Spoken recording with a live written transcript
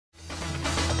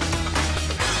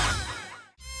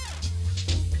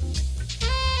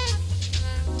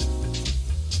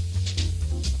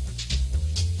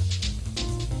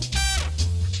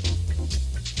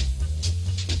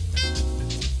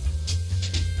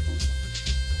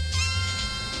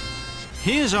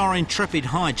Here's our intrepid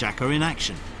hijacker in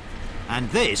action. And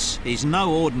this is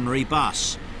no ordinary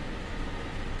bus.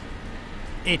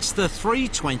 It's the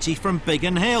 320 from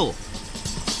Biggin Hill.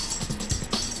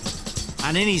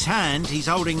 And in his hand, he's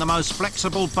holding the most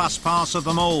flexible bus pass of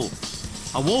them all,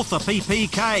 a Walther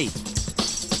PPK.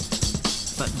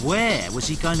 But where was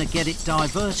he going to get it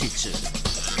diverted to?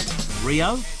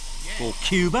 Rio? Or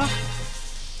Cuba?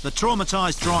 The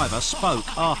traumatised driver spoke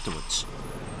afterwards.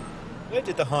 Where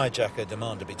did the hijacker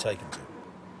demand to be taken to?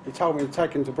 He told me to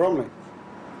take him to Bromley.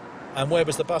 And where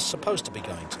was the bus supposed to be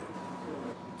going to?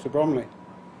 To Bromley.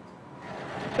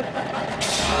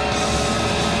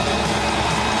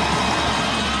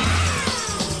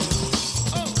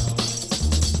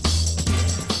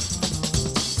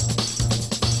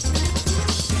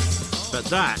 But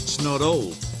that's not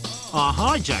all. Our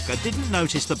hijacker didn't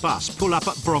notice the bus pull up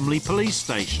at Bromley Police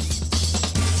Station.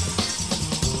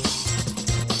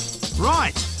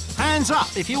 Right, hands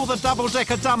up if you're the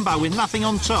double-decker Dumbo with nothing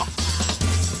on top.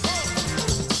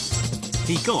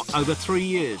 He got over 3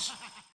 years.